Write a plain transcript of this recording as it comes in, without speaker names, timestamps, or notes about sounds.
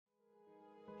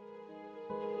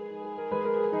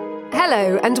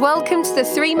Hello and welcome to the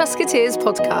Three Musketeers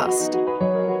podcast.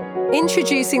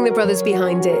 Introducing the brothers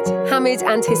behind it, Hamid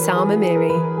and Hissam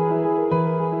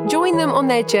Amiri. Join them on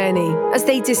their journey as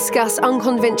they discuss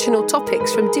unconventional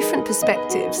topics from different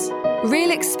perspectives.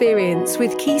 Real experience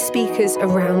with key speakers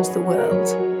around the world.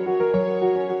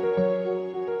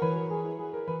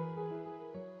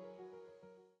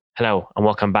 Hello and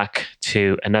welcome back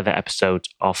to another episode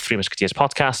of Three Musketeers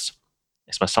podcast.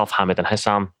 It's myself, Hamid, and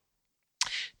Hissam.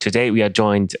 Today we are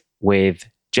joined with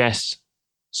Jess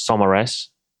Somares.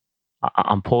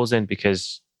 I'm pausing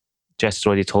because Jess has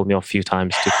already told me a few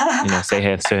times to say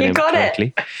her surname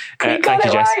correctly. Thank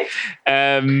you, Jess.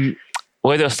 Right.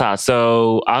 Where do I start?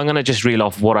 So I'm going to just reel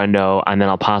off what I know and then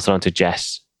I'll pass it on to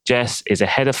Jess. Jess is a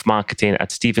head of marketing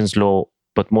at Stevens Law,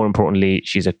 but more importantly,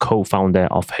 she's a co-founder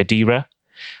of Hedera.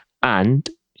 And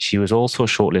she was also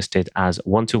shortlisted as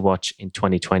one to watch in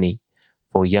 2020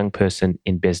 for Young Person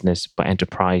in Business by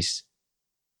Enterprise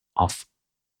of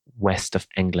West of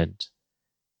England.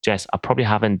 Jess, I probably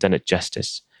haven't done it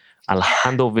justice. I'll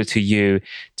hand over to you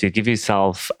to give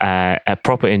yourself a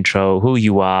proper intro, who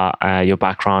you are, your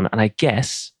background, and I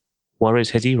guess, what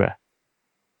is Hedera?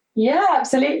 Yeah,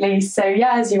 absolutely. So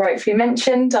as you rightfully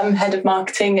mentioned, I'm head of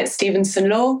marketing at Stevenson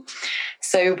Law.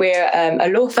 So we're a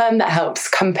law firm that helps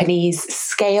companies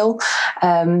scale.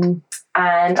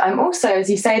 And I'm also, as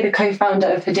you say, the co-founder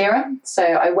of Hedera. So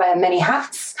I wear many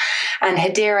hats. And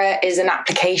Hedera is an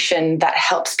application that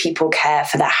helps people care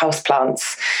for their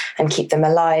houseplants and keep them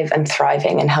alive and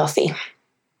thriving and healthy.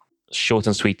 Short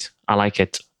and sweet. I like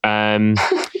it.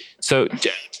 So,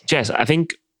 Jess, I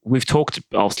think we've talked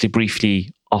obviously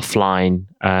briefly offline.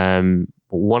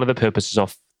 One of the purposes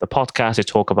of the podcast is to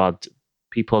talk about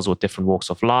people with different walks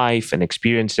of life and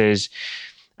experiences.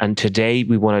 And today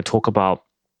we want to talk about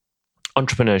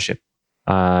entrepreneurship.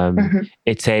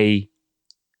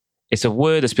 It's a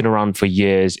word that's been around for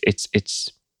years. It's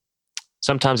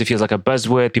sometimes it feels like a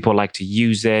buzzword. People like to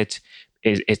use it.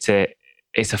 It's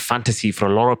a fantasy for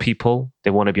a lot of people.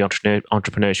 They want to be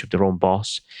entrepreneurship, their own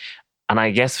boss. And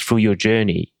I guess through your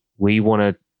journey, we want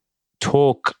to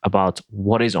talk about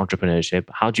what is entrepreneurship,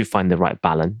 how do you find the right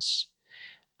balance,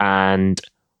 and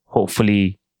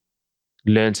hopefully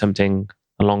learn something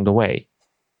along the way.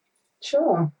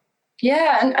 Sure.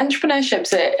 Yeah, and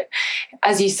entrepreneurship's,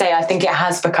 as you say, I think it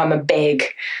has become a big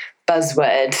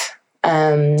buzzword.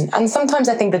 And sometimes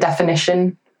I think the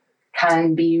definition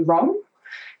can be wrong.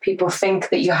 People think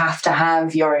that you have to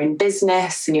have your own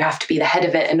business and you have to be the head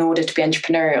of it in order to be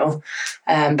entrepreneurial.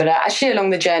 But actually along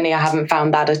the journey, I haven't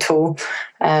found that at all.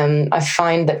 I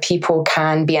find that people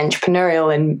can be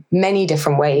entrepreneurial in many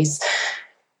different ways,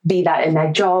 be that in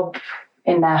their job,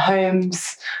 in their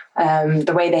homes,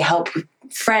 the way they help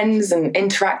friends and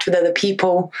interact with other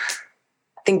people.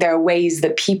 I think there are ways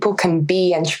that people can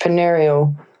be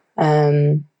entrepreneurial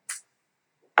and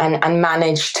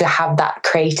manage to have that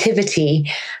creativity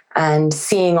and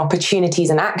seeing opportunities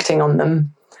and acting on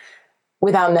them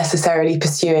without necessarily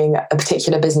pursuing a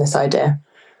particular business idea.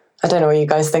 I don't know what you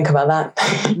guys think about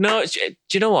that. No, do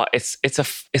you know what? It's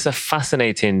a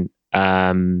fascinating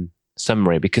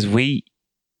summary because we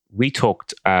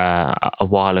talked a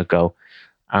while ago,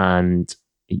 and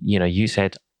you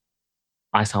said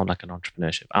I sound like an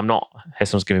entrepreneurship. I'm not.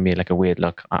 Hessam's giving me like a weird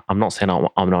look. I'm not saying I'm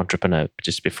an entrepreneur,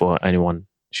 just before anyone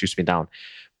shoots me down.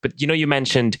 But you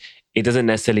mentioned it doesn't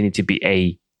necessarily need to be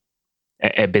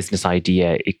a business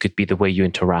idea. It could be the way you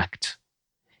interact.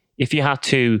 If you had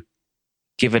to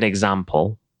give an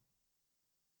example,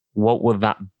 what would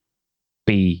that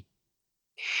be?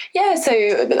 Yeah, so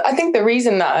I think the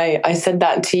reason that I said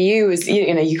that to you is,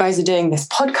 you guys are doing this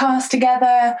podcast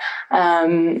together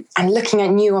and looking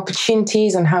at new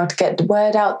opportunities and how to get the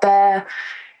word out there.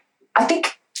 I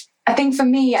think for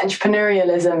me,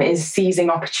 entrepreneurialism is seizing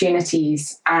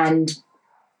opportunities and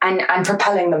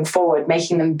propelling them forward,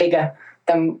 making them bigger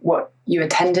than what you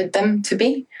intended them to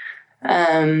be.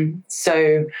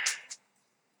 So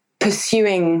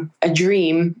pursuing a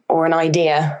dream or an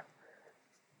idea,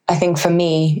 I think for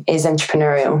me, is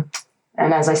entrepreneurial.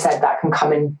 And as I said, that can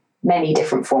come in many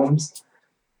different forms.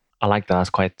 I like that. That's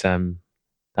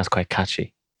quite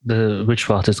catchy. Which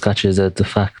part is catchy is that the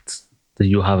fact that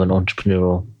you have an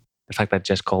entrepreneurial. The fact that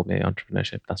Jess called me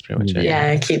entrepreneurship, that's pretty much it.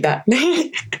 Yeah, keep that.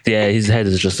 Yeah, his head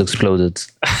has just exploded.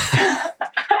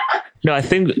 No, I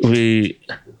think we're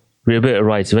a bit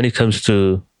right. So when it comes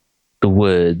to the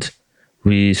word,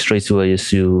 we straight away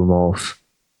assume of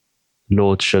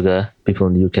Lord Sugar, people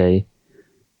in the UK,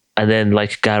 and then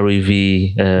like Gary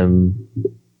Vee,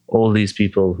 all these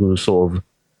people who sort of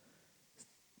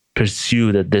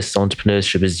pursue that this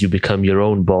entrepreneurship is you become your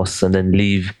own boss and then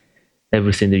leave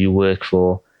everything that you work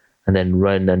for and then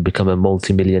run and become a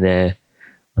multimillionaire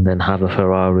and then have a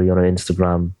Ferrari on an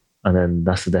Instagram. And then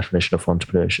that's the definition of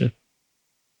entrepreneurship.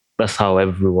 That's how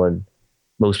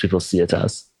most people see it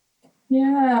as.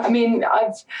 Yeah, I mean,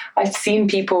 I've seen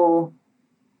people,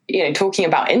 talking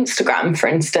about Instagram, for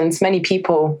instance. Many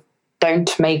people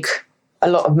don't make a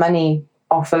lot of money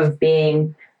off of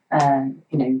being,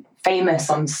 famous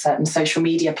on certain social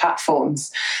media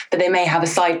platforms, but they may have a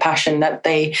side passion that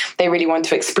they really want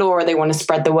to explore, or they want to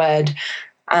spread the word,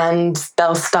 and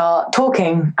they'll start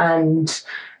talking and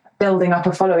building up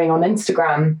a following on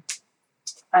Instagram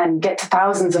and get to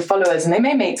thousands of followers, and they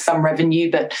may make some revenue,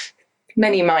 but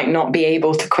many might not be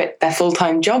able to quit their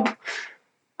full-time job.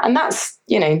 And that's,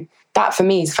 that for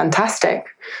me is fantastic.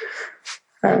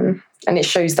 And it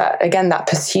shows that, again, that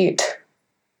pursuit.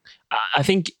 I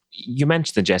think you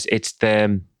mentioned it, Jess. It's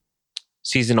the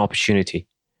season opportunity.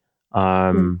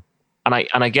 And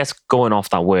I guess going off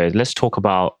that word, let's talk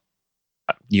about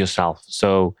yourself.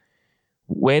 So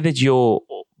where did your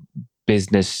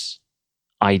business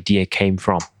idea came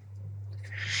from?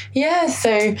 Yeah,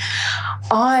 so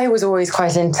I was always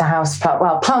quite into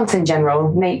plants in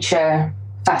general. Nature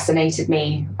fascinated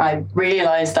me. I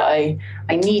realised that I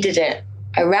needed it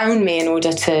around me in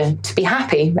order to be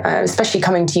happy, especially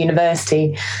coming to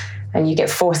university, and you get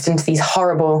forced into these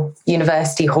horrible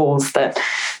university halls that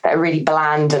are really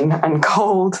bland and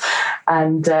cold,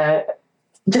 and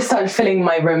just started filling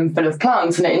my room full of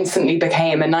plants, and it instantly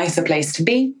became a nicer place to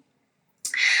be.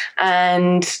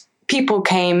 And people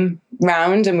came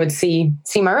round and would see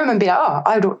my room and be like,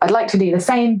 oh, I'd like to do the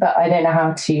same, but I don't know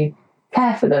how to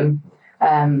care for them.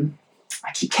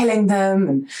 I keep killing them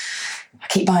and I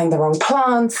keep buying the wrong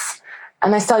plants.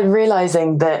 And I started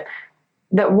realizing that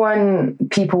when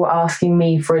people were asking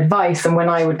me for advice, and when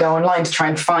I would go online to try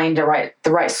and find the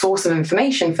right source of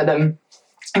information for them,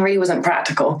 it really wasn't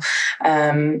practical.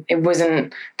 There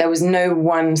was no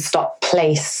one-stop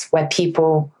place where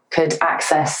people could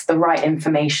access the right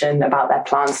information about their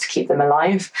plants to keep them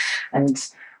alive. And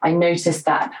I noticed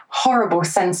that horrible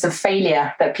sense of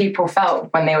failure that people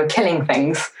felt when they were killing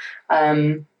things.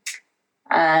 And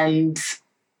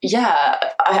yeah,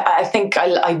 I think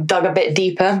I dug a bit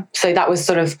deeper. So that was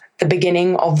sort of the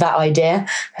beginning of that idea.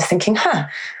 I was thinking,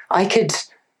 I could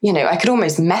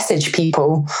almost message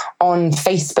people on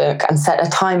Facebook and set a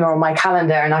timer on my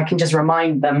calendar, and I can just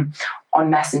remind them on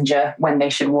Messenger when they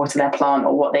should water their plant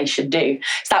or what they should do.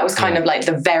 So that was kind of like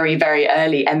the very, very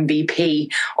early MVP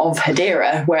of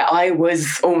Hedera, where I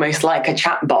was almost like a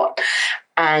chatbot,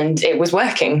 and it was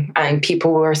working and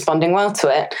people were responding well to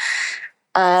it.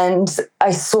 And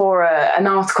I saw an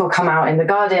article come out in The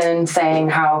Guardian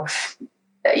saying how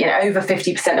over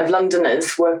 50% of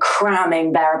Londoners were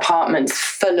cramming their apartments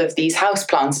full of these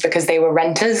houseplants because they were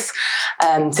renters.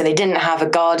 So they didn't have a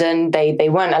garden. They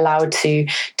weren't allowed to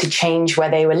change where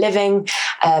they were living.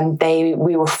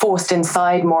 We were forced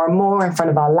inside more and more in front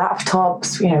of our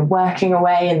laptops, working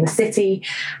away in the city.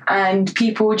 And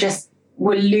people just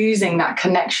were losing that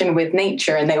connection with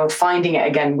nature, and they were finding it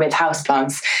again with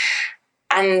houseplants.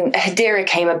 And Hedera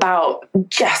came about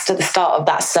just at the start of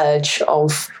that surge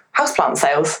of houseplant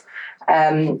sales,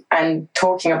 and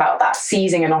talking about that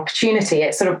seizing an opportunity.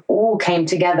 It sort of all came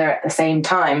together at the same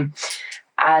time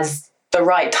as the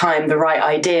right time, the right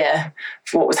idea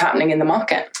for what was happening in the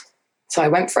market. So I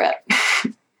went for it.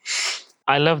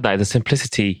 I love that, the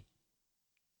simplicity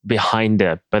behind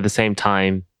it, but at the same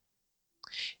time,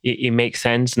 it makes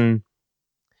sense. And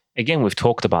again, we've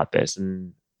talked about this,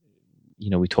 and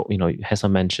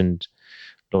Hessam mentioned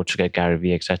Lord Sugar, Gary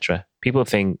Vee, etc. People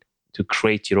think to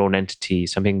create your own entity,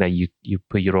 something that you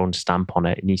put your own stamp on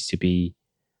it needs to be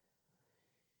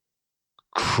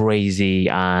crazy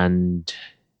and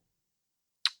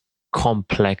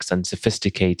complex and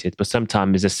sophisticated. But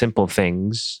sometimes it's the simple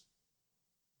things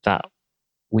that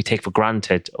we take for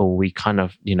granted, or we kind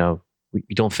of, we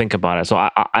don't think about it. So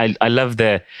I love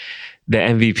the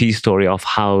MVP story of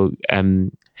how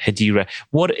Hedera.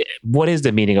 What is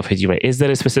the meaning of Hedera? Is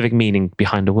there a specific meaning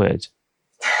behind the word?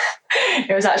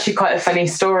 It was actually quite a funny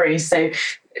story. So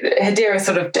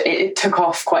Hedera it took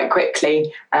off quite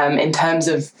quickly, in terms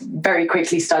of very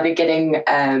quickly started getting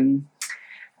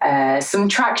some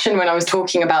traction when I was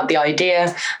talking about the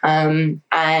idea. And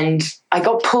I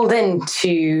got pulled in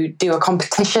to do a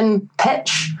competition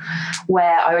pitch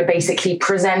where I would basically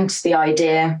present the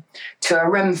idea to a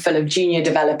room full of junior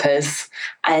developers.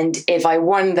 And if I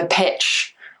won the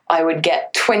pitch, I would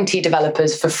get 20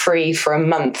 developers for free for a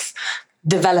month,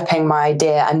 developing my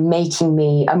idea and making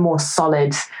me a more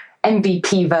solid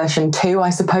MVP version 2,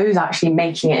 I suppose, actually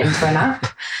making it into an app.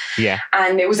 Yeah.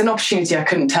 And it was an opportunity I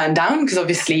couldn't turn down because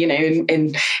obviously, you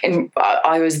know,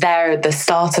 I was there at the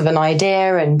start of an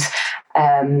idea and,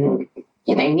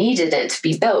 you know, needed it to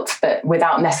be built, but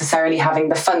without necessarily having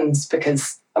the funds,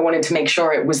 because I wanted to make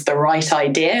sure it was the right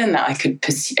idea and that I could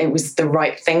pursue, it was the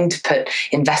right thing to put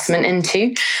investment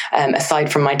into,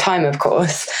 aside from my time, of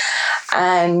course.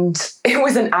 And it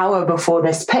was an hour before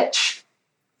this pitch.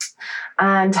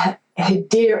 And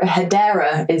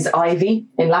Hedera is ivy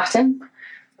in Latin.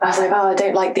 I was like, oh, I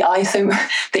don't like the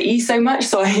E so much.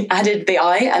 So I added the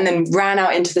I and then ran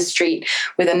out into the street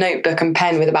with a notebook and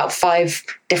pen with about 5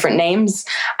 different names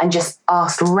and just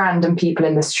asked random people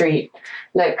in the street,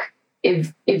 look,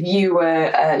 if you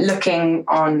were looking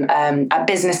on at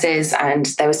businesses and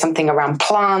there was something around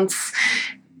plants,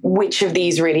 which of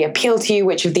these really appeal to you?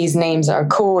 Which of these names are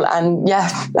cool? And yeah,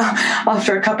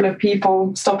 after a couple of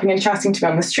people stopping and chatting to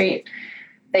me on the street,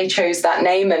 they chose that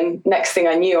name. And next thing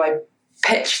I knew, I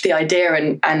pitched the idea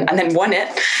and then won it.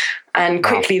 And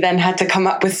quickly then had to come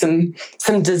up with some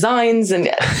designs. And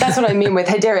that's what I mean with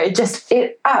Hedera.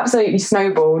 It absolutely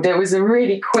snowballed. It was a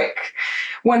really quick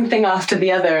one thing after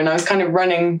the other. And I was kind of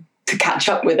running to catch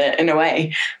up with it in a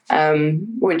way,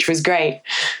 which was great.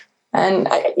 And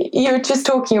you were just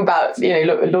talking about, you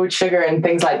know, Lord Sugar and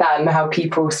things like that and how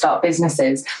people start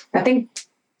businesses. I think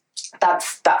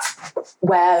that's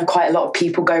where quite a lot of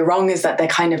people go wrong, is that they're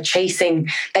kind of chasing,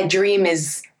 their dream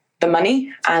is the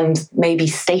money and maybe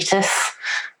status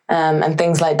and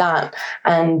things like that.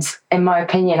 And in my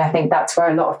opinion, I think that's where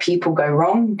a lot of people go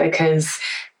wrong, because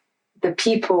the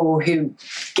people who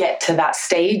get to that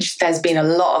stage, there's been a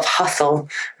lot of hustle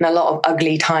and a lot of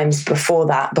ugly times before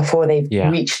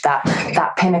they've reached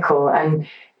that pinnacle. And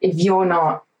if you're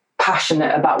not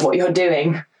passionate about what you're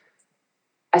doing,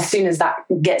 as soon as that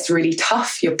gets really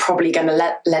tough, you're probably going to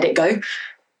let it go,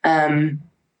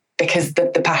 because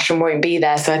the passion won't be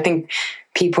there. So I think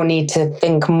people need to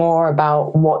think more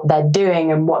about what they're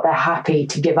doing and what they're happy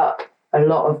to give up a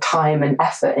lot of time and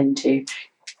effort into,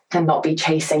 and not be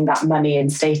chasing that money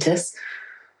and status.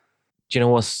 Do you know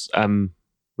what's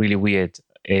really weird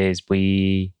is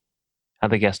we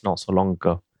had a guest not so long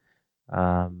ago.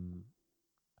 I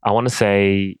want to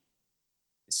say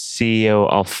CEO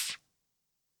of...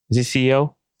 Is he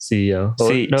CEO?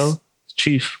 CEO. No,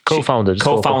 chief co-founder.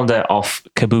 Co-founder of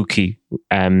Kabuki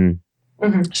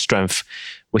Strength,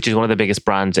 which is one of the biggest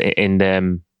brands in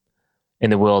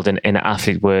the world, in the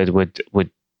athlete world, with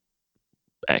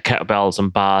kettlebells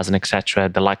and bars and etc.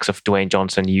 The likes of Dwayne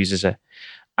Johnson uses it,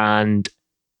 and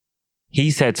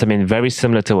he said something very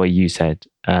similar to what you said.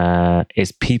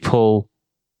 Is people,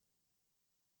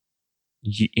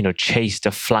 you know, chase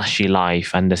the flashy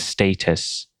life and the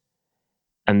status,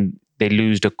 and they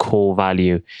lose the core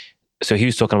value. So he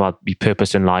was talking about the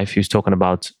purpose in life. He was talking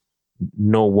about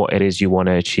know what it is you want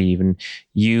to achieve, and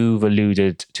you've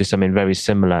alluded to something very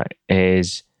similar.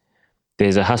 Is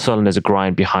there's a hustle and there's a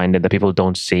grind behind it that people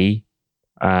don't see.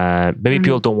 Maybe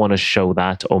people don't want to show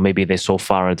that, or maybe they're so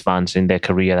far advanced in their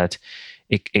career that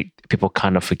people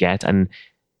kind of forget. And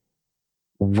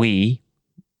we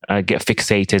get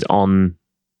fixated on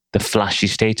the flashy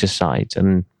status side.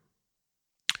 And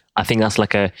I think that's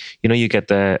like you get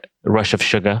the rush of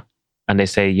sugar. And they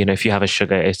say, you know, if you have a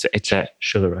sugar, it's a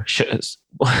sugar rush.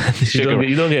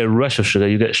 You don't get a rush of sugar,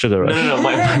 you get sugar rush. No.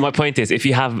 My point is, if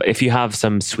you have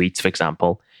some sweets, for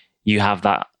example, you have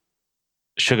that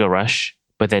sugar rush,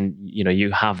 but then, you know,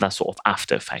 you have that sort of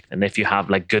after effect. And if you have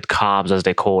like good carbs, as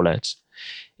they call it,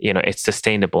 you know, it's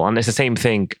sustainable. And it's the same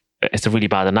thing. It's a really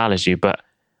bad analogy, but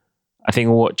I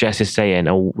think what Jess is saying,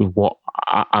 or what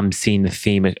I'm seeing the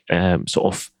theme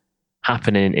sort of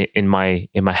happening in my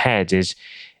head is,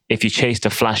 if you chase the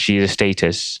flashy, the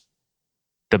status,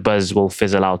 the buzz will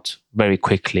fizzle out very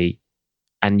quickly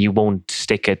and you won't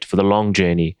stick it for the long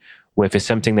journey. Where if it's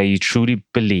something that you truly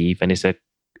believe and it's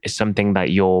something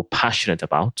that you're passionate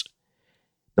about,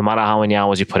 no matter how many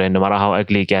hours you put in, no matter how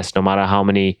ugly it gets, no matter how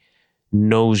many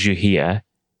no's you hear,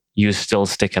 you still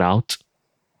stick it out.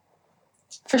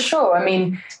 For sure. I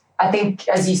mean, I think,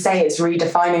 as you say, it's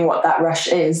redefining what that rush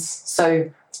is. So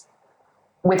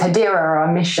with Hedera,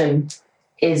 our mission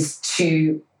is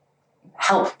to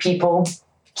help people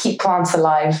keep plants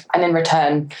alive, and in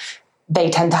return,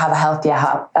 they tend to have a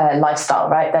healthier lifestyle,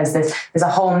 right? There's a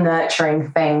whole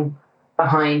nurturing thing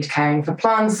behind caring for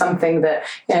plants, something that,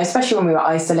 you know, especially when we were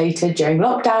isolated during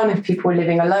lockdown, if people were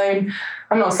living alone,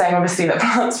 I'm not saying obviously that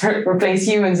plants replace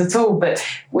humans at all, but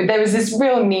there was this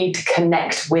real need to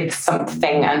connect with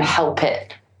something and help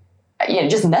it, you know,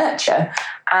 just nurture.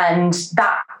 And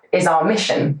that is our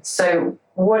mission. So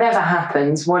whatever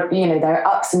happens, there are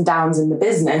ups and downs in the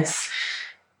business,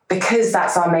 because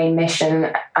that's our main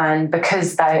mission, and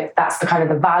because that's the kind of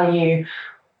the value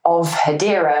of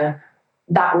Hedera,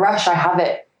 that rush, I have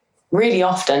it really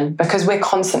often because we're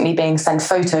constantly being sent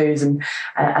photos and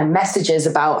messages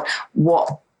about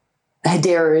what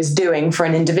Hedera is doing for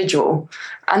an individual.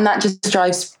 And that just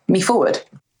drives me forward.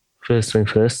 First thing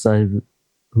first,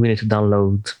 we need to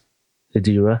download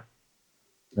Hedera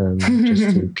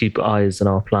just to keep eyes on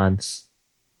our plants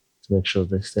to make sure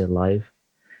they stay alive.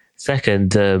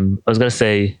 Second, I was going to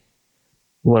say,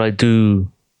 what I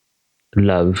do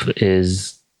love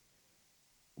is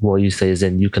what you say is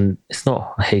it's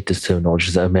not, I hate this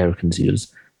terminology that Americans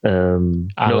use.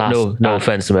 No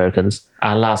offense, Americans.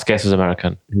 Our last guest was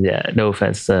American. Yeah, no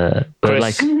offense. But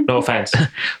Chris, no offense.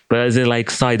 But as in like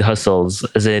side hustles,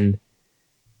 as in,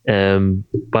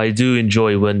 but I do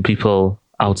enjoy when people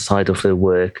outside of their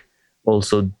work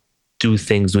also do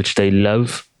things which they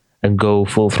love and go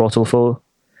full throttle for.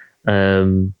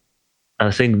 And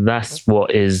I think that's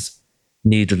what is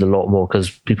needed a lot more,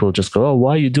 because people just go, oh,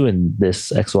 why are you doing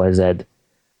this X, Y, Z?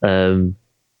 And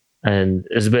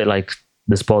it's a bit like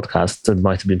this podcast. There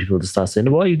might have been people that start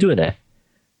saying, why are you doing it?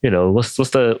 What's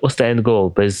the end goal?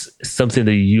 But it's something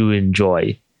that you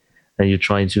enjoy and you're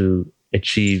trying to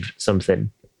achieve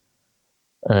something.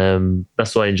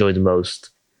 That's what I enjoy the most.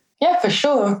 Yeah, for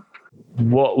sure.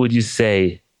 What would you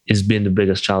say has been the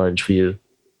biggest challenge for you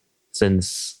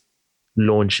since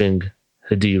launching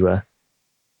Hedera?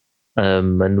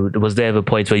 And was there ever a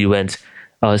point where you went,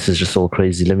 oh, this is just all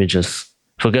crazy, let me just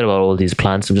forget about all these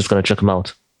plants, I'm just going to check them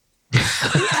out?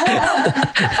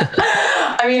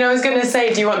 I mean, I was going to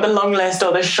say, do you want the long list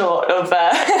or the short of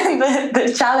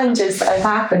the challenges that have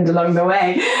happened along the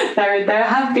way? There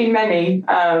have been many.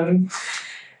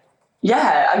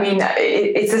 Yeah, I mean,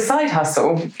 it's a side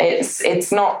hustle.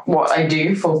 It's not what I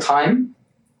do full time.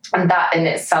 And that in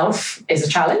itself is a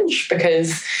challenge,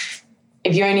 because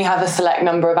if you only have a select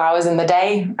number of hours in the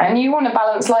day and you want a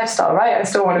balanced lifestyle, right? I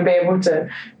still want to be able to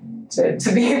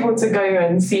be able to go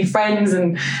and see friends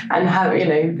and have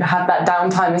that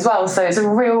downtime as well. So it's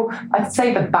I'd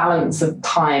say the balance of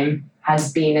time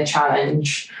has been a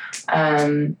challenge.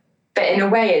 But in a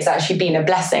way, it's actually been a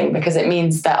blessing, because it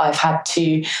means that I've had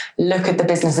to look at the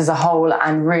business as a whole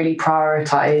and really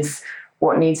prioritize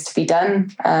what needs to be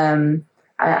done. And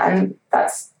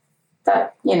that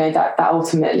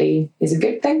ultimately is a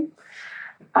good thing.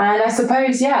 And I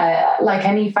suppose, yeah, like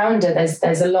any founder,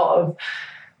 there's a lot of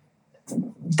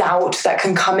doubt that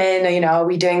can come in. Are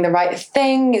we doing the right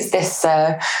thing? Is this,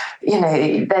 there's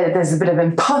a bit of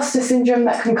imposter syndrome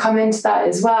that can come into that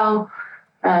as well.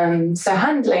 So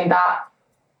handling that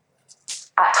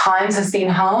at times has been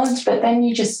hard, but then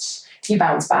you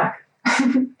bounce back.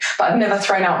 But I've never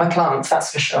thrown out my plants,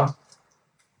 that's for sure.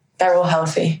 They're all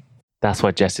healthy. That's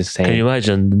what Jess is saying. Can you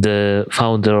imagine the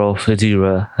founder of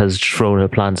Hedera has thrown her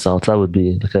plants out? That would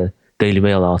be like a Daily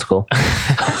Mail article.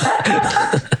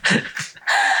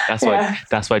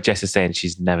 That's why Jess is saying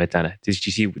she's never done it.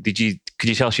 Could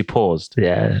you tell she paused?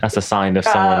 Yeah. That's a sign of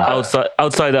someone.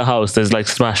 Outside the house, there's like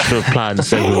smashed up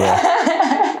plants everywhere.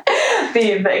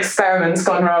 The experiment's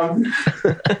gone wrong.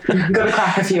 Got to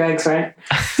crack a few eggs, right?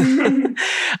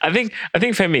 I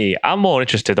think for me, I'm more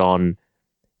interested on,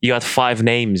 you had 5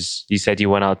 names. You said you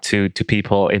went out to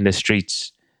people in the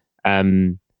streets,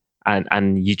 and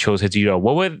you chose Hedera.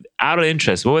 What were, out of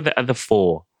interest, what were the other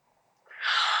 4?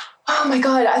 Oh my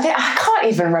God, I can't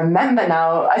even remember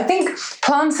now. I think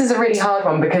plants is a really hard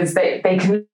one because they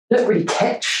can look really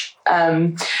kitsch.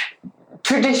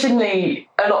 Traditionally,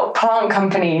 a lot of plant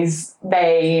companies,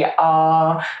 they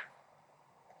are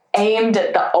aimed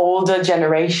at the older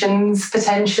generations,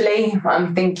 potentially.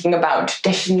 I'm thinking about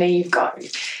traditionally, you've got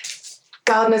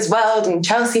Gardener's World and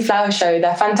Chelsea Flower Show.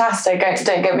 They're fantastic,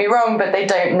 don't get me wrong, but they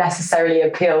don't necessarily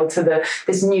appeal to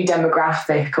this new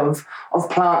demographic of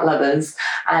plant lovers.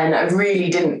 And I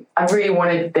really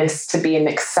wanted this to be an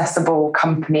accessible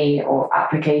company or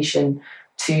application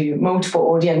to multiple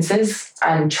audiences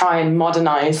and try and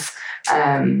modernize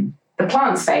the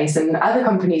plant space. And other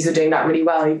companies are doing that really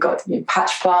well. You've got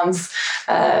Patch Plants.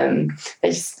 They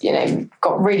just,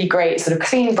 got really great sort of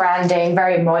clean branding,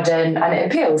 very modern, and it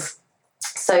appeals.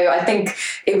 So I think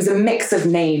it was a mix of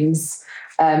names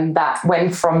that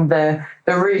went from the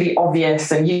really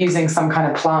obvious and using some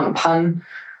kind of plant pun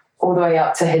all the way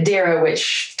up to Hedera,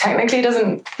 which technically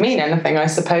doesn't mean anything, I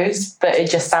suppose, but it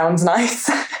just sounds nice.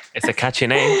 It's a catchy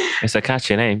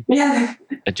name. Yeah.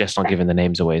 They're just not giving the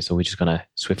names away, so we're just going to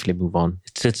swiftly move on.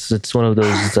 It's one of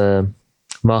those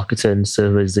marketing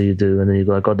surveys that you do, and then you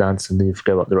go dance, and then you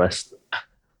forget about the rest.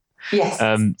 Yes.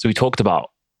 So we talked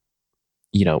about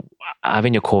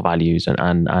having your core values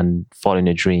and following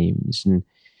your dreams. And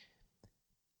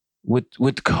with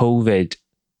COVID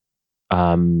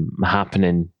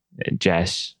happening,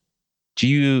 Jess,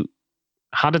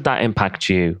 how did that impact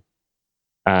you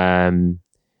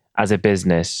as a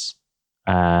business,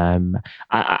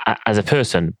 as a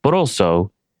person, but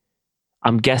also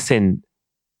I'm guessing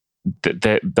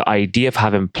the idea of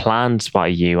having plants by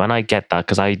you, and I get that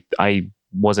because I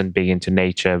wasn't big into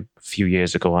nature a few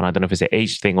years ago, and I don't know if it's an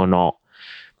age thing or not,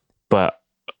 but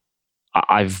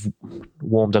I've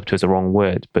warmed up to is the wrong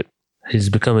word, but he's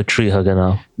become a tree hugger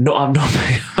now. No, I'm not.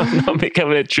 I'm not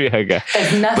becoming a tree hugger.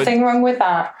 There's nothing wrong with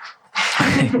that.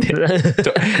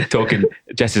 Talking,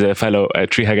 Jess is a fellow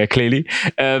tree hugger, clearly.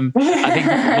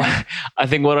 I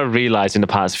think what I've realized in the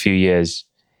past few years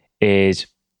is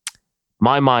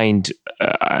my mind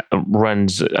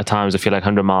runs at times, I feel like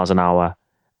 100 miles an hour.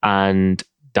 And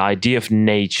the idea of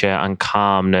nature and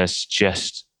calmness,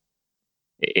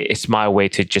 it's my way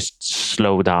to just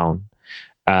slow down.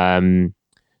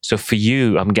 So for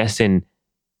you, I'm guessing,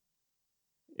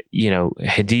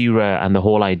 Hedera and the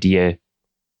whole idea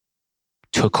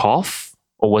took off,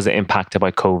 or was it impacted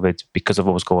by COVID because of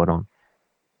what was going on?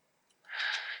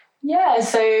 Yeah,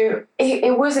 so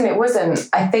it wasn't.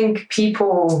 I think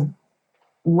people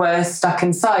were stuck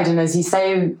inside, and as you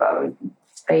say,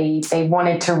 they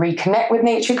wanted to reconnect with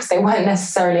nature because they weren't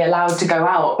necessarily allowed to go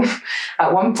out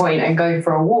at one point and go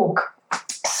for a walk.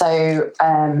 So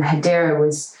Hedera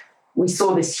we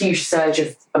saw this huge surge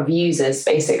of users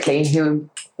basically who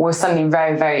were suddenly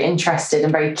very, very interested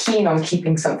and very keen on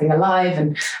keeping something alive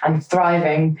and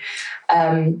thriving.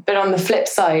 But on the flip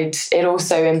side, it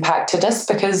also impacted us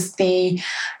because the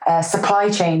supply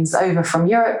chains over from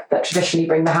Europe that traditionally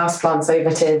bring the houseplants over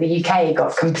to the UK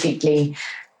got completely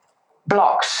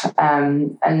blocked.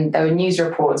 And there were news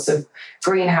reports of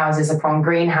greenhouses upon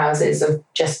greenhouses of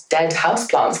just dead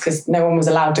houseplants because no one was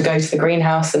allowed to go to the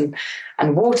greenhouse and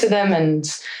water them. And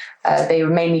they were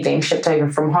mainly being shipped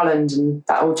over from Holland, and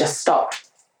that all just stopped.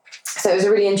 So it was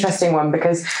a really interesting one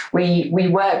because we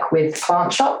work with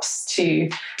plant shops to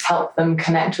help them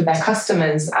connect with their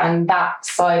customers, and that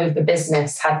side of the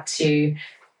business had to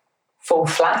fall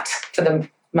flat for the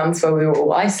months where we were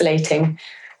all isolating.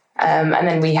 And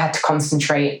then we had to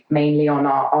concentrate mainly on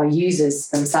our users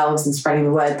themselves and spreading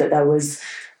the word that there was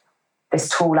this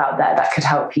tool out there that could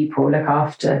help people look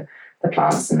after the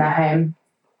plants in their home.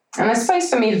 And I suppose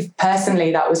for me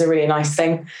personally, that was a really nice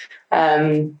thing.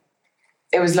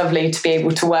 It was lovely to be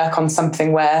able to work on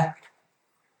something where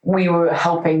we were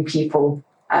helping people,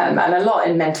 and a lot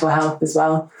in mental health as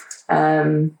well,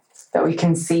 that we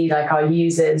can see like our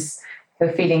users who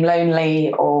are feeling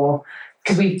lonely, or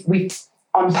because we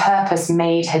on purpose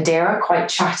made Hedera quite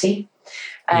chatty.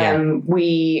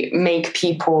 We make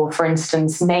people, for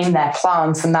instance, name their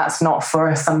plants, and that's not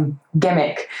for some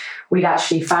gimmick. We'd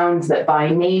actually found that by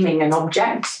naming an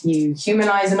object, you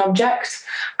humanize an object,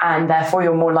 and therefore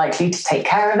you're more likely to take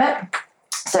care of it.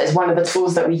 So it's one of the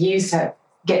tools that we use to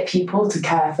get people to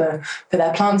care for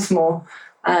their plants more.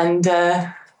 And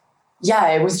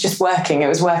it was just working. It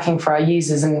was working for our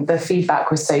users, and the feedback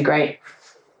was so great.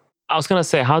 I was going to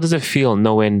say, how does it feel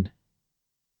knowing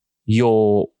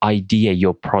your idea,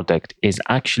 your product is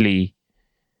actually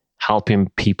helping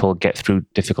people get through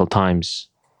difficult times?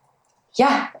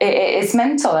 Yeah, it's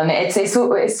mental, and it's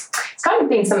kind of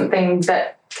been something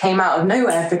that came out of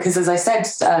nowhere because, as I said,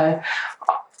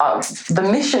 the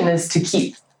mission is to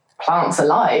keep plants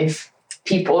alive.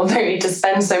 People don't need to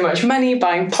spend so much money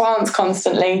buying plants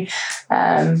constantly.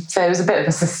 So there was a bit of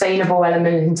a sustainable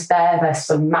element into there. There's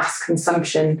some mass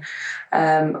consumption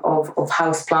of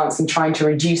house plants and trying to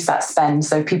reduce that spend.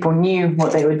 So people knew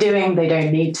what they were doing. They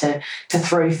don't need to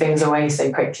throw things away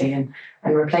so quickly and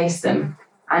replace them.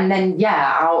 And then,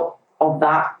 out of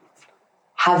that,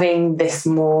 having this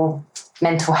more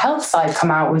mental health side come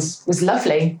out was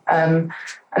lovely. And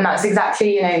that's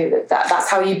exactly, that's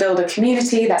how you build a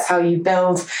community. That's how you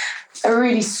build a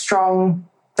really strong,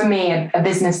 for me, a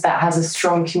business that has a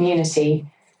strong community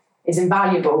is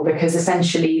invaluable because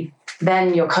essentially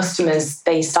then your customers,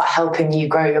 they start helping you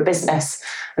grow your business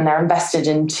and they're invested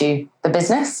into the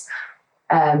business.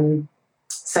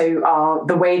 So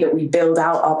the way that we build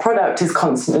out our product is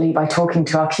constantly by talking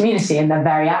to our community, and they're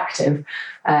very active.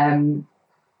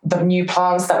 The new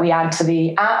plants that we add to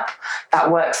the app, that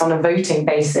works on a voting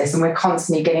basis, and we're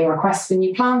constantly getting requests for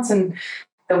new plants, and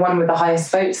the one with the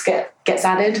highest votes gets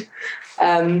added.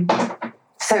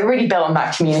 So it really built on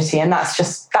that community, and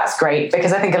that's great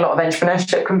because I think a lot of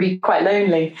entrepreneurship can be quite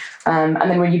lonely. And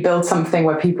then when you build something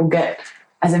where people get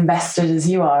as invested as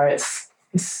you are, it's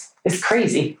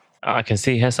crazy. I can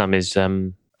see Hesam is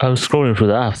I'm scrolling through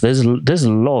the app. There's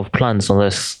a lot of plants on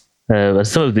this. But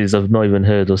some of these I've not even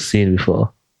heard or seen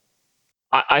before.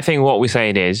 I think what we're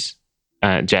saying is,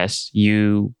 Jess,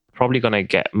 you probably gonna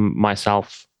get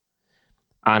myself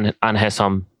and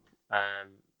Hesam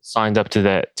signed up to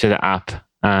the app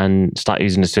and start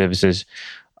using the services.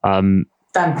 Done.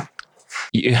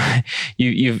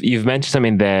 You've mentioned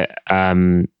something there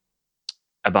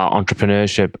about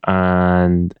entrepreneurship,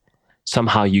 and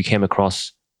somehow you came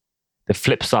across the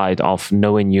flip side of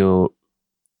knowing you're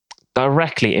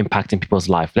directly impacting people's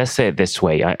life. Let's say it this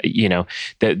way.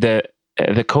 The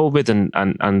COVID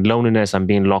and loneliness and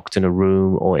being locked in a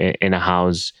room or in a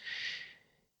house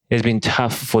has been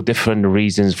tough for different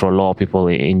reasons for a lot of people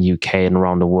in UK and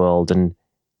around the world. And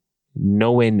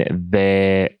knowing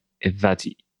that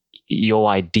your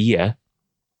idea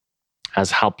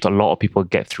has helped a lot of people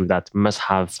get through that must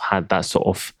have had that sort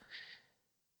of,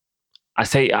 I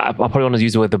probably want to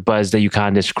use the word the buzz that you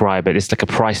can't describe it. It's like a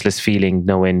priceless feeling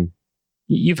knowing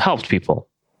you've helped people.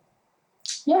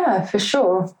 Yeah, for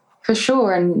sure.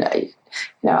 And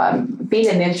being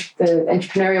in the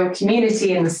entrepreneurial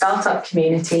community and the startup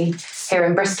community here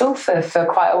in Bristol for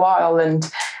quite a while,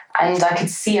 and I could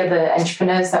see other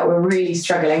entrepreneurs that were really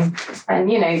struggling.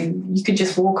 And you could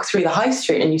just walk through the high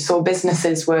street and you saw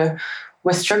businesses were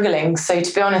struggling. So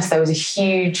to be honest, there was a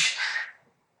huge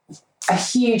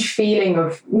feeling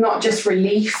of not just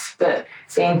relief, but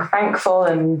being thankful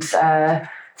and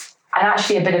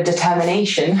actually a bit of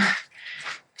determination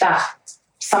that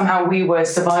somehow we were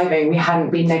surviving. We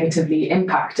hadn't been negatively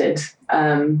impacted.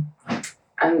 And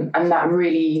that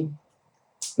really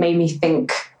made me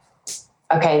think,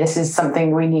 okay, this is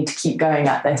something we need to keep going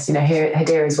at this. Here at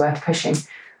Hedera is worth pushing.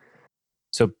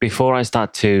 So before I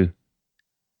start to,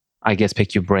 I guess,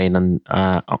 pick your brain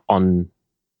on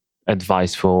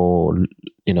advice for,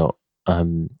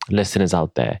 listeners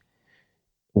out there,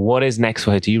 what is next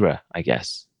for Hedera, I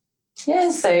guess?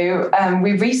 Yeah, so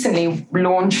we recently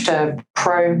launched a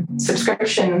pro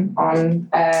subscription on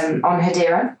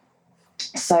Hedera.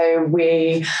 So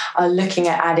we are looking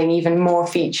at adding even more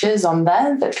features on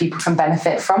there that people can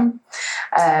benefit from.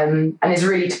 And it's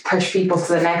really to push people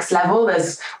to the next level.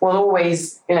 Hedera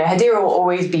will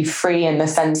always be free in the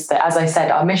sense that, as I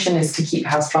said, our mission is to keep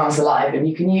houseplants alive, and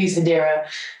you can use Hedera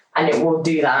and it will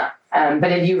do that.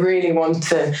 But if you really want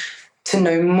to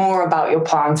know more about your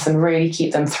plants and really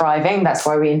keep them thriving, that's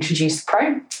why we introduced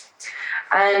Pro.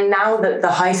 And now that the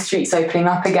high street's opening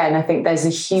up again, I think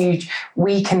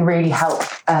we can really help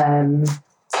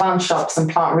plant shops and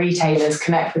plant retailers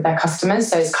connect with their customers.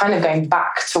 So it's kind of going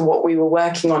back to what we were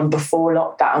working on before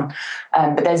lockdown.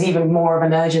 But there's even more of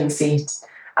an urgency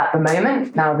at the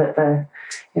moment now that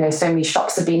so many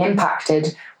shops have been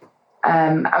impacted.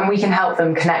 And we can help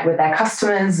them connect with their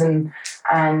customers and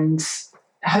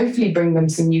hopefully bring them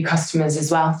some new customers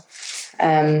as well.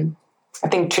 I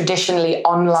think traditionally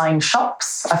online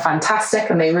shops are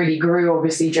fantastic, and they really grew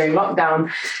obviously during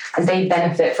lockdown, and they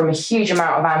benefit from a huge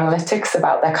amount of analytics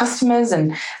about their customers,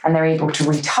 and they're able to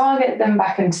retarget them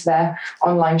back into their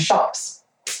online shops.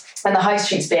 And the high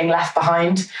street's being left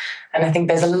behind, and I think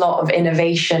there's a lot of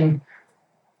innovation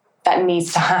that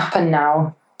needs to happen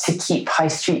now to keep high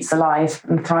streets alive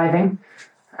and thriving.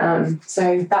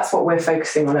 So that's what we're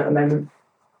focusing on at the moment.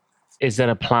 Is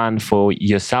there a plan for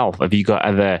yourself? Have you got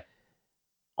other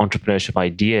entrepreneurship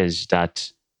ideas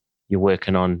that you're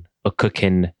working on or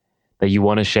cooking that you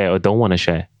want to share or don't want to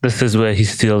share? This is where he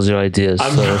steals your ideas.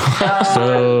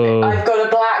 So I've got a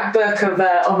black book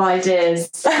of ideas.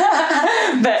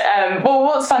 But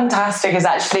what's fantastic is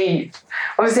actually,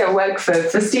 obviously I work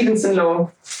for Stevenson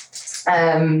Law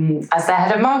as their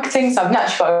head of marketing. So I've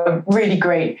naturally got a really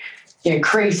great,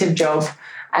 creative job.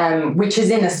 Which is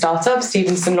in a startup.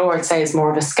 Stevenson Law, I'd say, is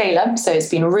more of a scale-up. So it's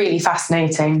been really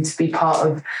fascinating to be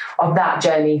part of that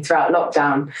journey throughout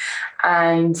lockdown.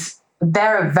 And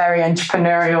they're a very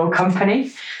entrepreneurial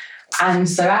company. And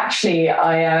so actually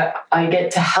I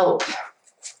get to help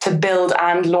to build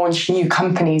and launch new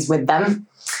companies with them.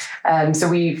 So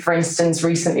we, for instance,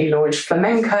 recently launched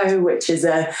Flamenco, which is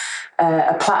a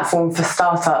platform for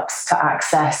startups to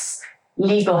access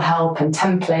legal help and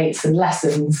templates and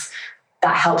lessons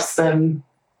that helps them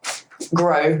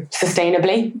grow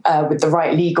sustainably with the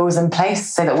right legals in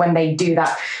place, so that when they do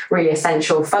that really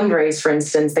essential fundraise, for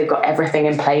instance, they've got everything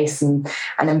in place and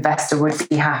an investor would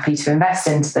be happy to invest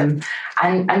into them.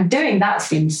 And doing that's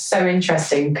been so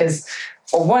interesting because,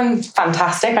 well, one,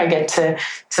 fantastic, I get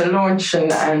to launch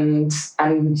and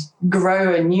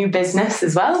grow a new business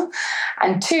as well.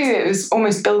 And two, it was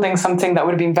almost building something that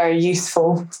would have been very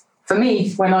useful for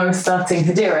me when I was starting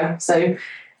Hedera. So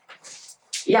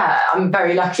yeah, I'm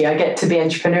very lucky. I get to be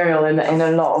entrepreneurial in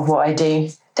a lot of what I do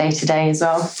day to day as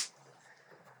well.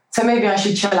 So maybe I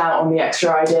should chill out on the extra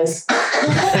ideas.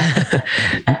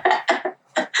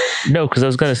 No, because I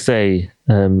was going to say,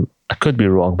 I could be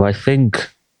wrong, but I think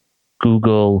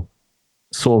Google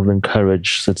sort of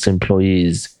encouraged its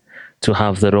employees to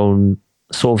have their own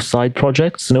sort of side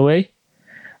projects in a way.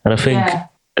 And I think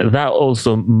that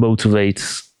also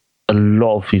motivates a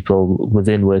lot of people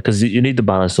within work, because you need the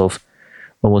balance of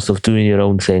almost of doing your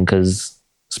own thing, because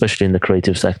especially in the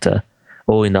creative sector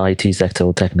or in the IT sector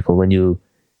or technical, when you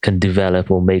can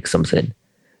develop or make something,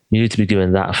 you need to be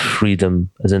given that freedom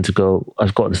as in to go,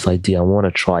 I've got this idea, I want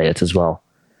to try it as well.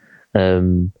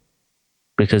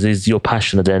 Because it's your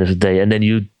passion at the end of the day. And then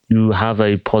you have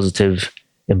a positive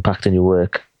impact in your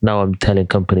work. Now I'm telling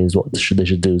companies what they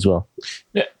should do as well.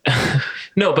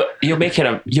 No, but you're making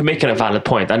a valid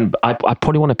point, and I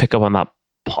probably want to pick up on that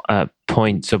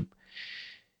point. So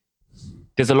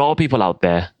there's a lot of people out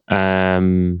there. I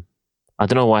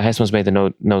don't know why Hessam's made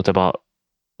a note about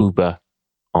Uber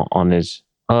on his.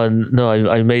 No,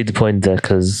 I made the point there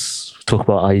because talk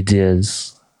about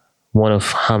ideas. One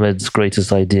of Hamid's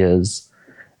greatest ideas,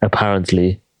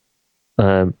 apparently,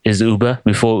 is Uber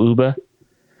before Uber.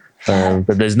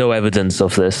 But there's no evidence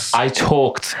of this. I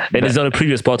talked. It is on a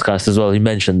previous podcast as well. He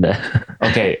mentioned that.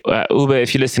 Okay, Uber,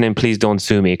 if you're listening, please don't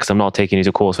sue me because I'm not taking you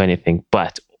to court for anything.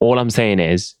 But all I'm saying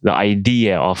is the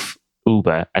idea of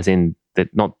Uber, as in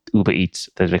not Uber Eats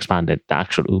that have expanded, the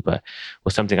actual Uber,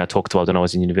 was something I talked about when I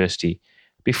was in university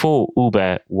before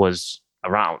Uber was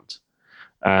around.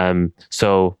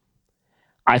 So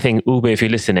I think Uber, if you're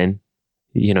listening,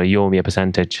 you owe me a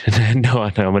percentage. No,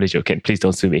 I'm only joking. Please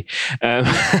don't sue me.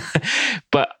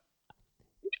 But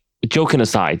joking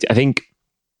aside, I think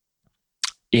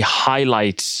it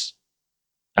highlights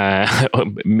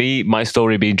my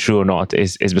story being true or not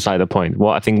is beside the point.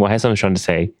 Well, I think what Hessam was trying to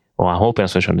say, or I hope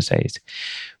Hessam was trying to say, is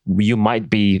you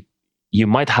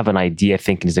might have an idea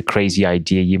thinking it's a crazy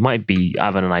idea. You might be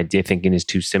having an idea thinking it's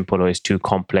too simple or it's too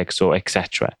complex or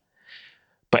etc.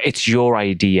 But it's your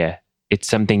idea. It's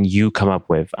something you come up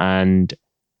with. And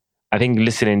I think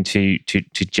listening to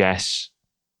Jess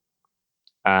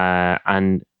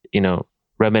and,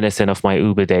 reminiscent of my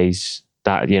Uber days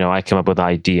that, I came up with the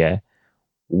idea,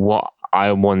 what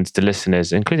I want the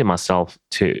listeners, including myself,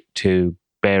 to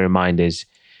bear in mind is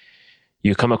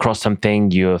you come across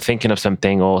something, you're thinking of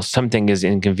something, or something is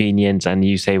inconvenient and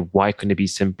you say, why couldn't it be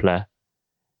simpler?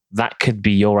 That could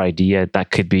be your idea.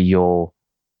 That could be your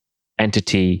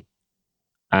entity.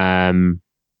 And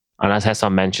as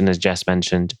Hessam mentioned, as Jess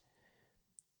mentioned,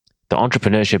 the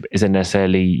entrepreneurship isn't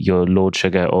necessarily your Lord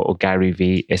Sugar or Gary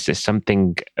Vee. It's just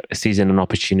something, seizing an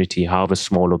opportunity, however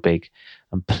small or big.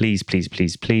 And please, please,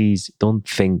 please, please don't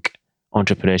think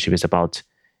entrepreneurship is about,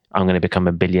 I'm going to become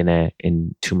a billionaire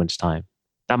in 2 months' time.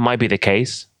 That might be the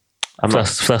case.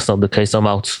 That's not the case. I'm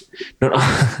out. No.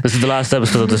 This is the last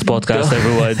episode of this podcast,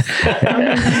 everyone.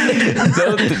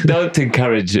 Don't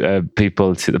encourage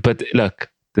people to. But look,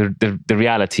 the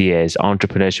reality is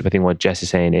entrepreneurship. I think what Jess is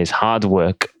saying is hard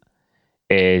work.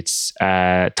 It's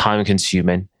time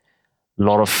consuming. A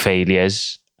lot of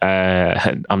failures.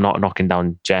 I'm not knocking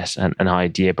down Jess and her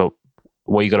idea, but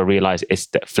what you got to realize is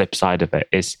the flip side of it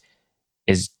is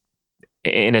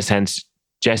in a sense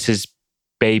Jess's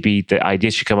baby, the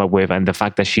ideas she come up with, and the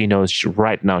fact that she knows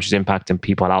right now she's impacting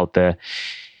people out there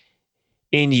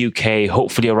in UK,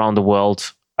 hopefully around the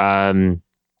world,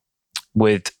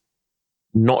 with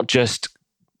not just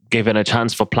giving a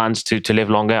chance for plants to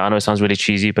live longer. I know it sounds really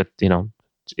cheesy, but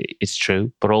it's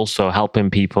true. But also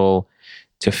helping people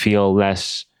to feel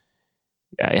less,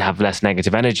 have less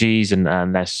negative energies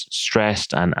and less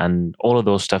stressed and all of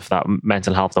those stuff, that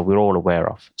mental health that we're all aware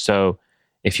of. So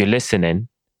if you're listening,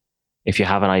 if you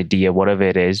have an idea, whatever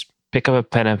it is, pick up a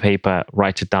pen and paper,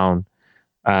 write it down,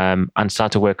 and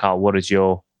start to work out what is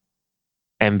your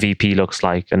MVP looks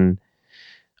like. And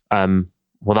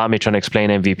without me trying to explain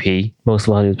MVP, most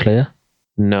valued player?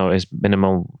 No, it's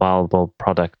minimum viable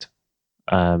product.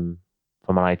 From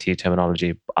an IT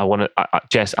terminology, I want to.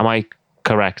 Jess, am I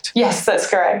correct? Yes, that's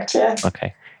correct. Yes.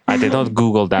 Okay. I did not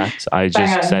Google that. I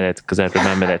just said it because I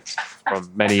remembered it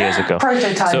from many years ago.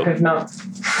 Prototype, if not.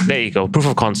 There you go. Proof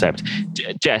of concept.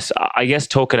 Jess, I guess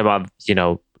talking about,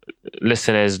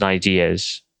 listeners and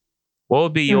ideas, what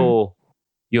would be your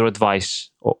advice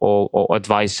or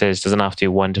advices, doesn't have to be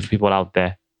one, to people out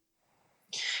there?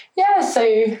 Yeah, so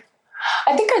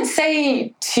I think I'd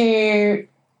say to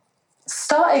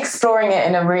start exploring it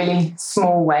in a really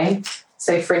small way.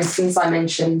 So for instance, I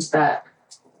mentioned that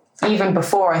even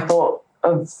before I thought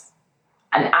of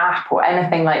an app or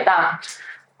anything like that,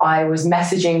 I was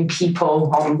messaging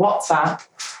people on WhatsApp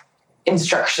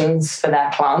instructions for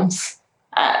their plants.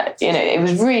 It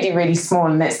was really, really small,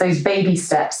 and it's those baby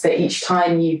steps that each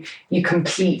time you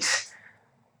complete,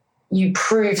 you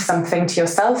prove something to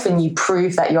yourself and you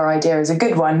prove that your idea is a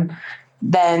good one,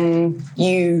 then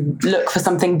you look for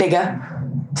something bigger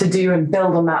to do and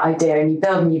build on that idea, and you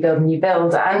build and you build and you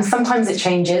build. And sometimes it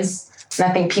changes. And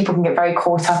I think people can get very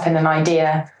caught up in an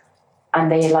idea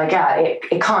and they're like,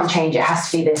 it can't change. It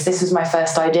has to be this. This was my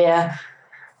first idea.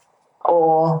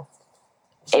 Or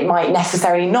it might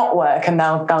necessarily not work and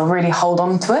they'll really hold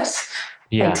on to it.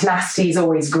 Yeah. And tenacity is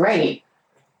always great,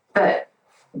 but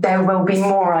there will be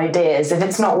more ideas. If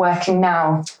it's not working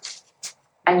now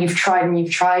and you've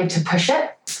tried to push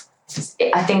it,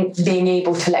 I think being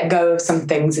able to let go of some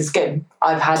things is good.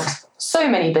 I've had so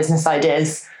many business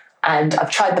ideas and I've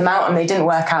tried them out and they didn't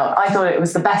work out. I thought it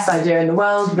was the best idea in the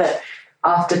world, but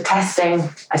after testing,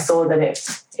 I saw that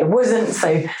it wasn't.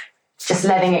 So just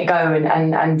letting it go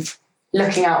and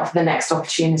looking out for the next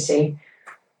opportunity.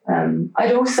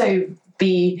 I'd also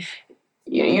be,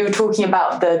 you were talking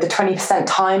about the 20%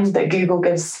 time that Google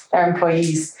gives their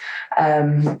employees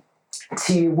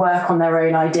to work on their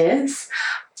own ideas.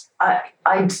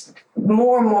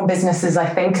 More and more businesses, I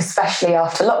think, especially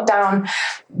after lockdown,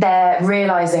 they're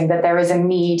realizing that there is a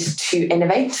need to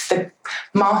innovate. The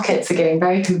markets are getting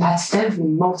very competitive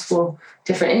in multiple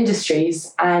different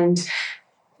industries and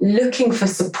looking for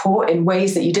support in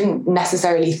ways that you didn't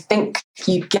necessarily think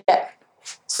you'd get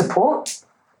support.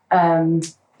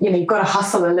 You've got to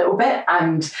hustle a little bit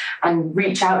and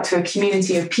reach out to a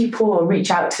community of people or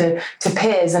reach out to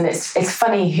peers. And it's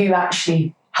funny who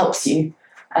actually helps you.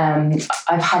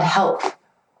 I've had help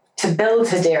to build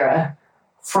Hadira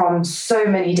from so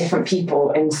many different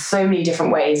people in so many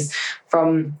different ways,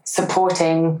 from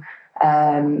supporting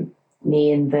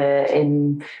me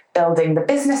in building the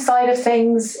business side of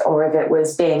things, or if it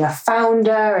was being a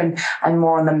founder and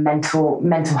more on the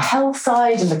mental health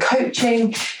side and the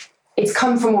coaching. It's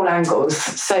come from all angles.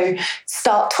 So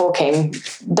start talking.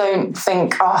 Don't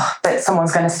think, that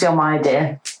someone's going to steal my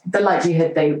idea. The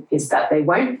likelihood is that they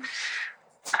won't.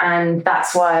 And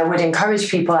that's why I would encourage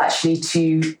people actually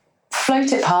to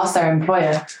float it past their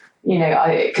employer.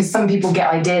 Because some people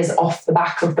get ideas off the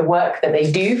back of the work that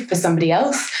they do for somebody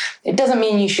else. It doesn't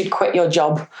mean you should quit your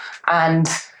job and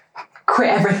quit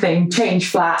everything, change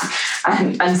flat,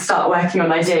 and start working on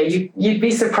an idea. You'd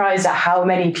be surprised at how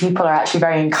many people are actually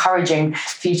very encouraging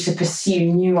for you to pursue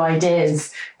new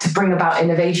ideas to bring about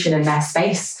innovation in their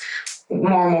space.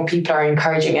 More and more people are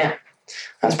encouraging it.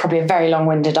 That's probably a very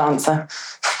long-winded answer.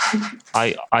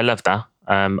 I love that.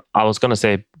 I was going to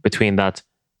say between that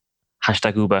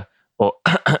 #Uber or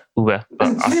Uber,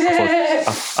 but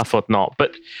I thought not.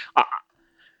 But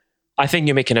I think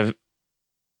you're making a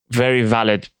very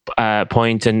valid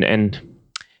point, and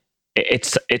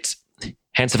it's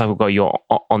hence if I got you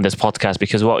on this podcast,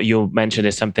 because what you mentioned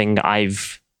is something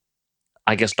I've,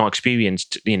 I guess, not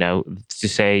experienced. To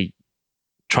say,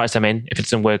 try something. If it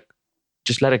doesn't work,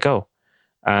 just let it go.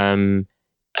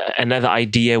 Another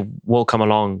idea will come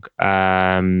along,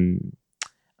 and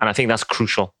I think that's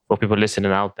crucial for people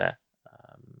listening out there.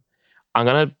 I'm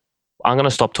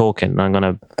gonna stop talking. I'm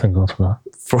gonna Thank God for that.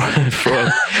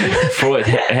 throw it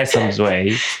Hessam's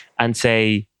way and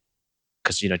say,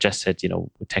 because Jess said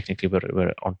technically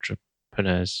we're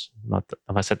entrepreneurs.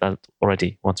 Have I said that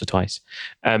already once or twice?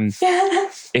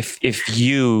 If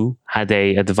you had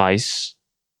a advice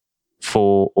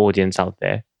for audience out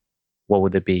there, what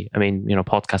would it be? I mean,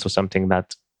 podcast was something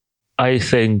that I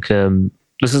think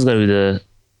this is going to be the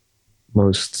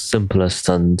most simplest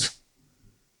and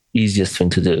easiest thing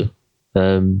to do.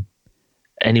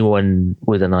 Anyone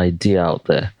with an idea out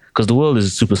there, because the world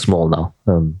is super small now,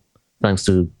 thanks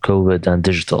to COVID and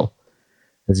digital.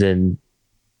 As in,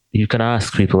 you can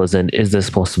ask people, as in, is this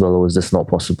possible or is this not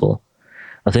possible?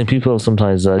 I think people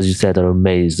sometimes, as you said, are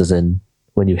amazed, as in,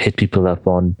 when you hit people up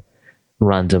on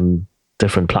random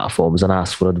different platforms and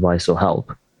ask for advice or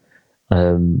help,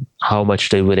 how much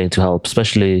they're willing to help,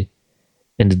 especially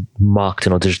in the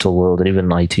marketing or digital world and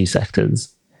even IT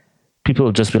sectors. People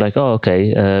will just be like, oh,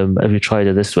 okay, have you tried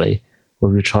it this way? Or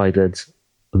have you tried it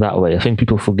that way? I think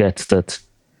people forget that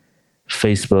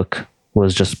Facebook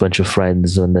was just a bunch of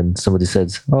friends, and then somebody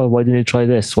said, oh, why didn't you try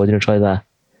this? Why didn't you try that?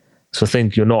 So I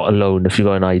think you're not alone if you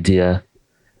got an idea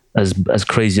as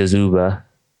crazy as Uber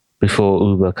before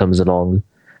Uber comes along,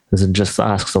 as in just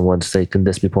ask someone to say, can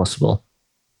this be possible?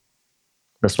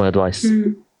 That's my advice.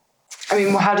 I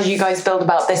mean, how did you guys build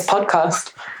about this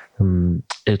podcast?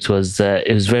 It was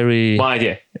very... My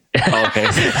idea. Oh, okay.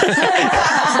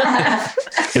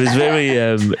 It was very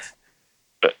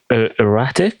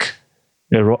erratic.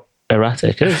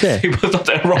 Erratic. It was not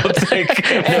erotic.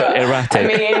 No, erratic.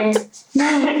 I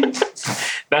mean,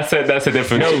 That's a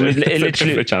different. No, it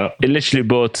it literally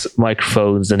bought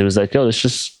microphones, and it was like, oh, let's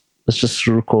just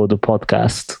record a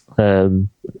podcast and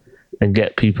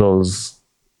get people's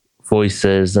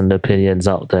voices and opinions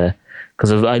out there.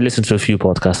 Because I listened to a few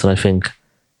podcasts, and I think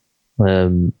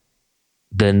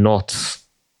they're not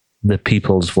the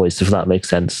people's voice, if that makes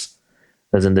sense.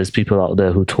 As in, there's people out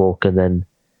there who talk, and then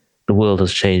the world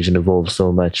has changed and evolved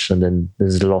so much, and then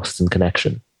there's lost in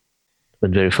connection.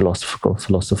 But very philosophical.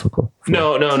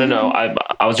 No.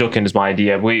 I was joking. It's my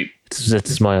idea.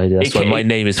 It's my idea. That's why my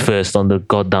name is first on the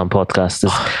goddamn podcast.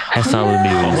 It's Hessam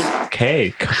Amiri. Okay,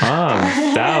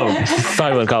 calm down.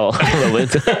 Sorry, Carl.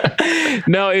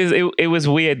 No, it was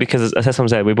weird because, as Hessam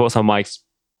said, we bought some mics.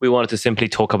 We wanted to simply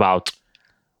talk about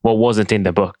what wasn't in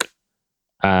the book.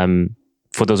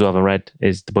 For those who haven't read,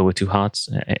 is The Boy with Two Hearts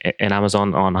in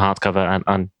Amazon on hardcover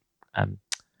and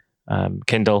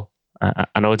Kindle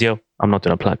and audio. I'm not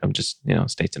doing a plug. I'm just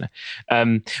stating it.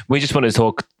 We just wanted to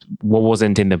talk what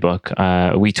wasn't in the book.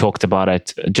 We talked about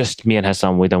it. Just me and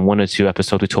Hessam. We done 1 or 2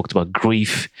 episodes. We talked about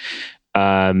grief.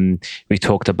 We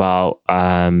talked about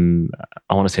I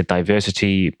want to say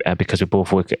diversity because we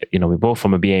both work. We're both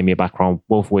from a BAME background.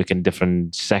 Both work in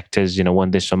different sectors.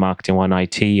 One digital marketing, one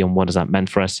IT, and what has that meant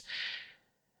for us?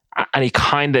 And it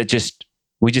kind of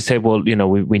we just said, well,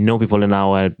 we know people in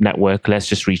our network. Let's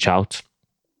just reach out.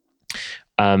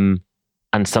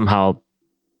 And somehow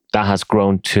that has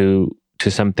grown to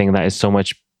something that is so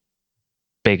much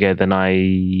bigger than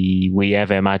we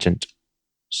ever imagined.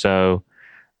 So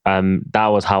that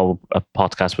was how a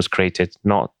podcast was created,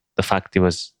 not the fact it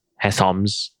was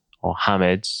Hessam's or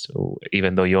Hamid's, or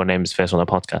even though your name is first on the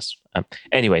podcast.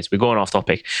 Anyways, we're going off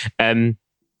topic.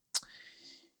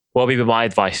 What would be my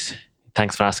advice?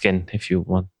 Thanks for asking. If you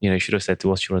want, you should have said,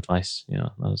 what's your advice?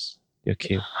 That was your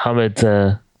cue. Hamid,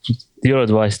 your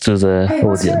advice to the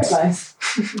what's your audience. advice?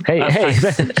 Hey.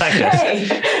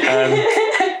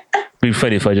 It'd be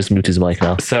funny if I just mute his mic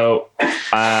now. So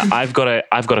I've got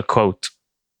a quote.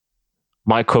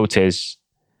 My quote is: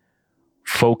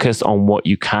 focus on what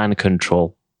you can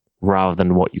control rather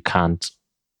than what you can't.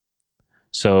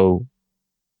 So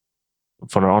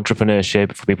for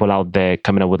entrepreneurship, for people out there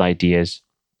coming up with ideas,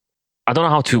 I don't know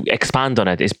how to expand on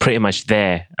it. It's pretty much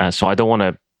there. So I don't want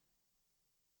to,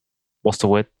 what's the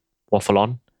word? Waffle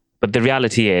on. But the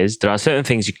reality is there are certain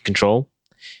things you can control,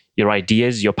 your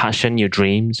ideas, your passion, your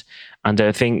dreams, and there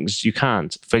are things you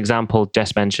can't. For example,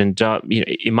 Jess mentioned,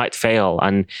 it might fail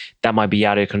and that might be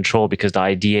out of your control because the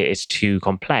idea is too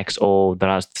complex, or there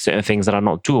are certain things that are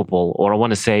not doable, or I want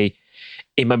to say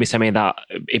it might be something that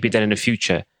it'd be done in the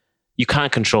future. You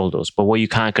can't control those, but what you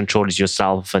can control is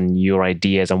yourself and your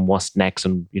ideas and what's next,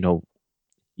 and your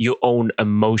own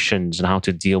emotions and how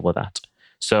to deal with that.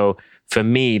 So for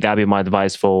me, that'd be my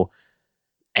advice for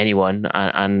anyone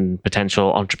and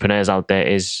potential entrepreneurs out there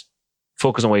is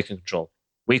focus on what you can control.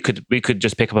 We could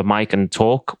just pick up a mic and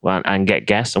talk and get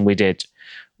guests, and we did.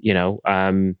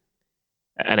 An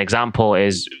example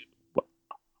is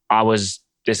I was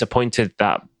disappointed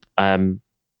that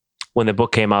when the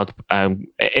book came out,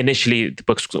 initially the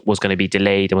book was going to be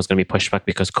delayed and was going to be pushed back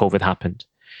because COVID happened.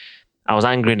 I was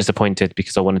angry and disappointed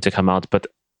because I wanted to come out, but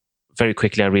very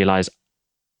quickly I realized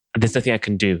there's nothing I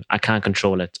can do. I can't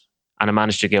control it. And I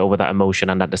managed to get over that emotion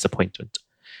and that disappointment.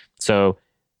 So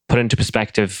put into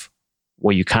perspective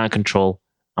what you can control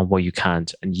and what you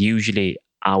can't. And usually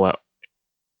our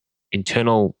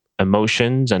internal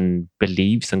emotions and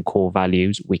beliefs and core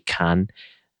values, we can,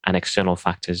 and external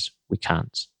factors, we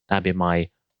can't. That'd be my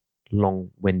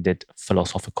long-winded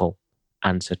philosophical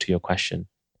answer to your question.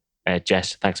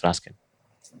 Jess, thanks for asking.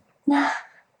 I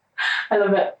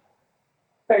love it.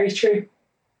 Very true.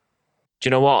 Do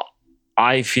you know what?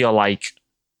 I feel like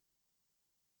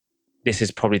this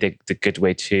is probably the good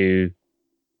way to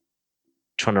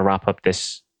trying to wrap up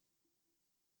this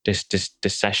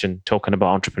session, talking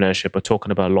about entrepreneurship, but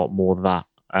talking about a lot more than that.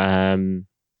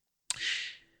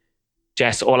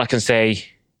 Jess, all I can say,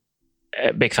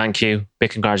 big thank you,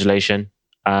 big congratulations.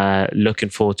 Looking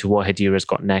forward to what Hedera's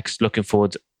got next. Looking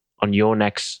forward on your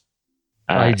next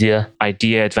idea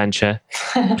adventure.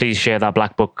 Please share that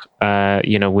black book,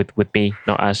 with me,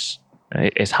 not us.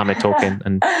 It's Hamid talking,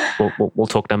 and we'll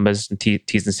talk numbers and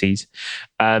T's and C's.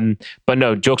 But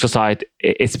no, jokes aside,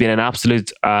 it's been an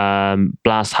absolute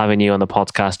blast having you on the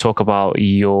podcast. Talk about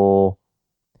your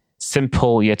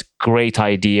simple yet great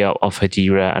idea of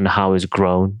Hedera and how it's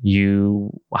grown.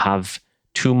 You have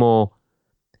 2 more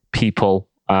people,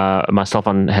 myself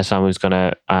and Hessam, who's going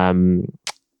to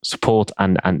support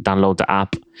and download the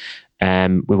app.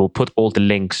 We will put all the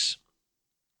links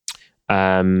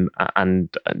and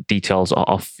details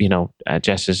of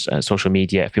Jess's social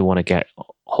media. If you want to get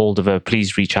hold of her,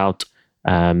 please reach out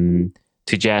to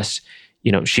Jess.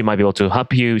 She might be able to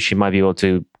help you. She might be able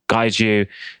to guide you.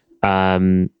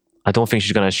 I don't think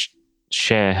she's going to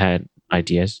share her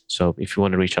ideas. So if you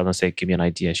want to reach out and say, give me an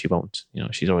idea, she won't.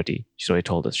 She's already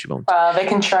told us she won't. Well, they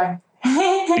can try.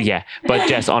 Yeah. But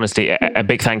Jess, honestly, a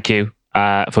big thank you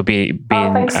for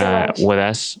being so with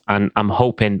us. And I'm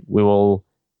hoping we will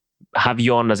have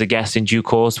you on as a guest in due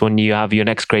course when you have your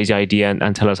next crazy idea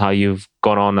and tell us how you've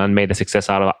gone on and made a success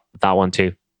out of that one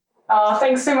too. Oh,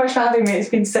 thanks so much for having me.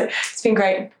 It's been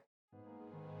great.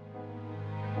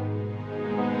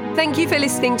 Thank you for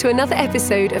listening to another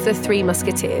episode of The Three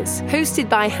Musketeers, hosted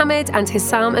by Hamed and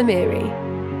Hissam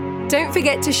Amiri. Don't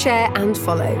forget to share and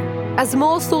follow, as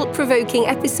more thought-provoking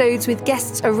episodes with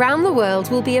guests around the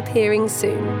world will be appearing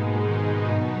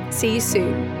soon. See you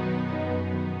soon.